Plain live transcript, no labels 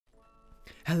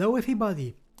Hello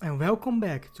everybody and welcome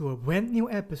back to a brand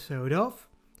new episode of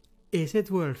Is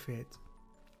It Worth It?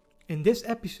 In this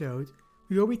episode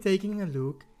we will be taking a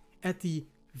look at the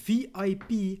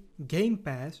VIP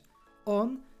Gamepass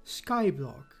on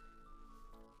Skyblock.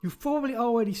 You've probably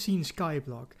already seen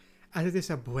Skyblock as it is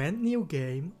a brand new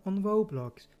game on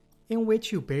Roblox in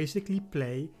which you basically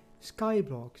play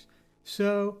Skyblocks.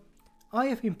 So I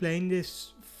have been playing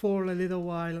this for a little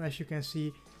while, and as you can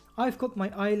see I've got my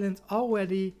island all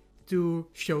ready to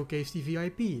showcase the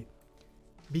VIP,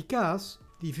 because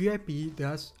the VIP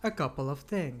does a couple of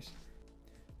things.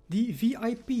 The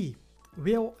VIP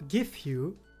will give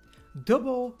you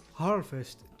double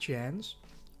harvest chance,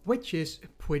 which is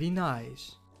pretty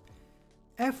nice.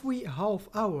 Every half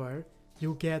hour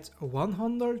you get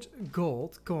 100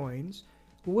 gold coins,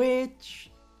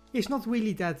 which is not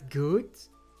really that good.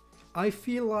 I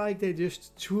feel like they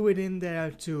just threw it in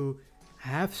there to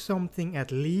have something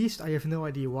at least. I have no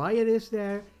idea why it is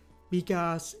there,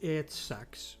 because it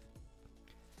sucks.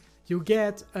 You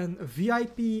get a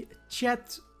VIP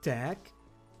chat tag,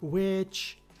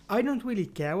 which I don't really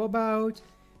care about,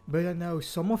 but I know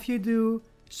some of you do,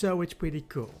 so it's pretty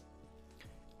cool.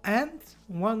 And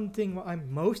one thing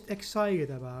I'm most excited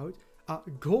about, a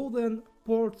golden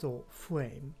portal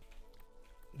frame.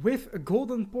 With a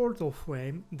golden portal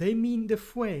frame, they mean the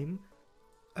frame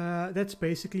that's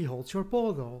basically holds your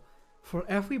portal. For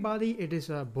everybody it is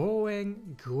a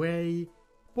boring grey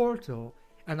portal,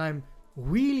 and I'm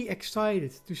really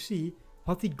excited to see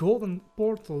what the golden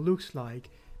portal looks like,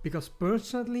 because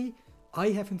personally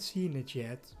I haven't seen it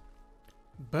yet.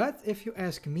 But if you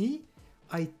ask me,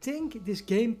 I think this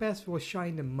Game Pass will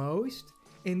shine the most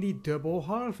in the double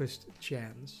harvest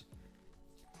chance,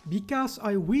 because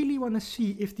I really want to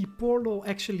see if the portal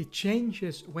actually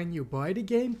changes when you buy the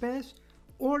Game Pass,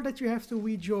 or that you have to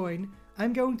rejoin.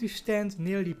 I'm going to stand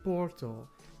near the portal.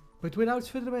 But without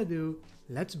further ado,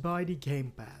 let's buy the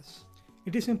Game Pass.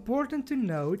 It is important to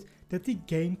note that the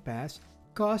Game Pass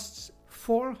costs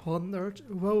 400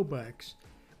 Robux,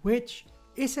 which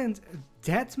isn't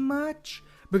that much,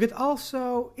 but it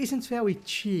also isn't very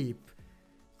cheap.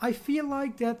 I feel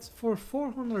like that for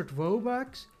 400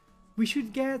 Robux we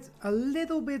should get a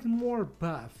little bit more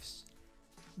buffs,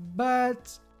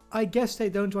 but I guess they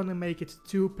don't want to make it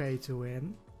too pay to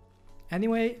win.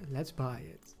 Anyway, let's buy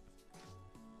it.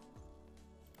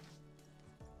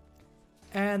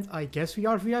 And I guess we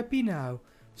are VIP now.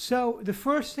 So the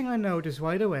first thing I noticed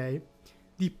right away,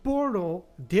 the portal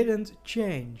didn't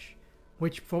change,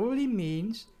 which probably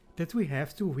means that we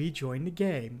have to rejoin the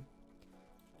game.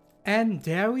 And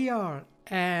there we are,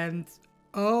 and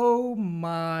oh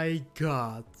my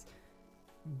god.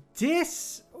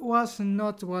 This was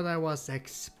not what I was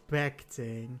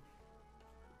expecting.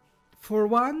 For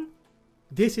one,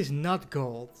 this is not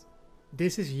gold.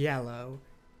 This is yellow,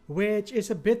 which is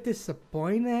a bit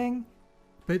disappointing,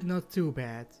 but not too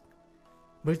bad.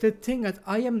 But the thing that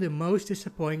I am the most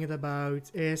disappointed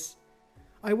about is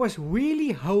I was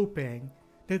really hoping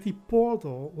that the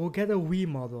portal will get a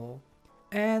remodel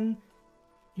and,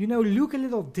 you know, look a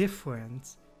little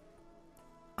different.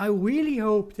 I really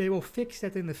hope they will fix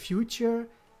that in the future,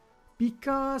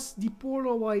 because the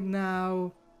portal right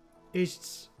now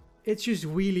it's just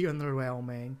really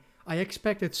underwhelming. I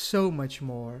expected so much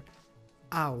more.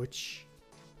 Ouch.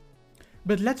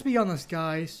 But let's be honest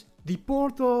guys, the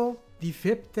portal, the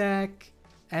VIP tag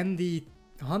and the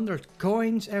 100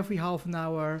 coins every half an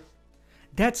hour,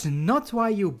 that's not why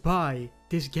you buy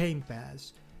this Game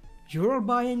Pass. You're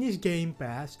buying this Game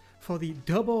Pass for the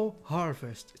double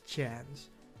harvest chance.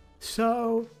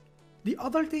 So the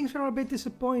other things are a bit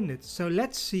disappointed, so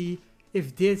let's see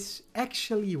if this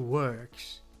actually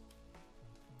works.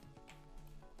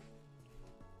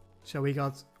 So we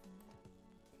got...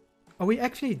 oh, we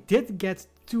actually did get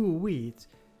 2 wheat,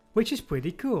 which is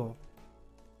pretty cool.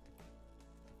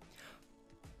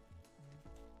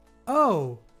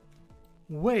 Oh!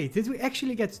 Wait, did we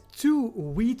actually get 2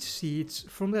 wheat seeds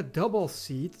from that double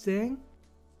seed thing?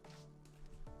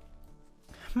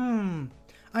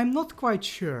 I'm not quite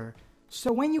sure.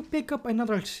 So when you pick up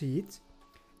another seed,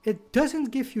 it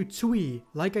doesn't give you 3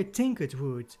 like I think it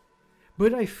would.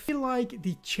 But I feel like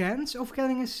the chance of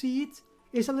getting a seed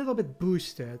is a little bit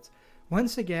boosted.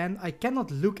 Once again, I cannot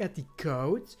look at the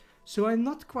code, so I'm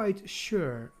not quite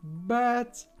sure.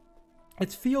 But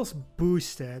it feels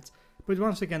boosted. But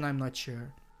once again, I'm not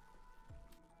sure.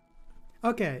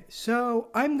 Okay, so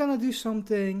I'm gonna do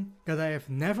something that I have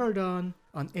never done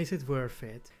on Is It Worth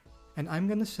It? And I'm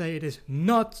gonna say it is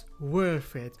not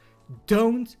worth it.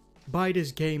 Don't buy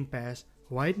this Game Pass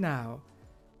right now.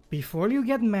 Before you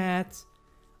get mad,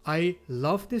 I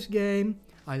love this game.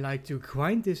 I like to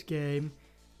grind this game,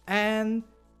 and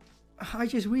I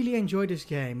just really enjoy this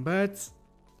game. But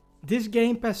this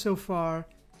Game Pass so far,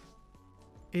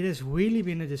 it has really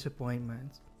been a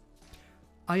disappointment.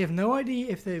 I have no idea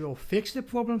if they will fix the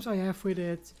problems I have with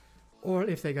it, or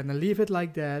if they're gonna leave it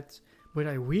like that, but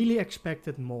I really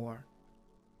expected more.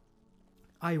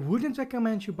 I wouldn't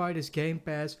recommend you buy this Game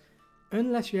Pass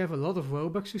unless you have a lot of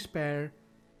Robux to spare,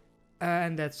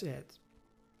 and that's it.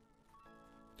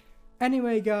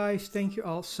 Anyway guys, thank you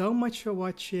all so much for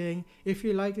watching. If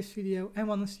you like this video and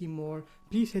want to see more,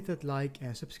 please hit that like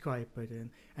and subscribe button.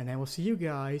 And I will see you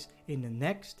guys in the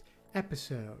next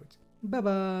episode. Bye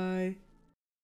bye!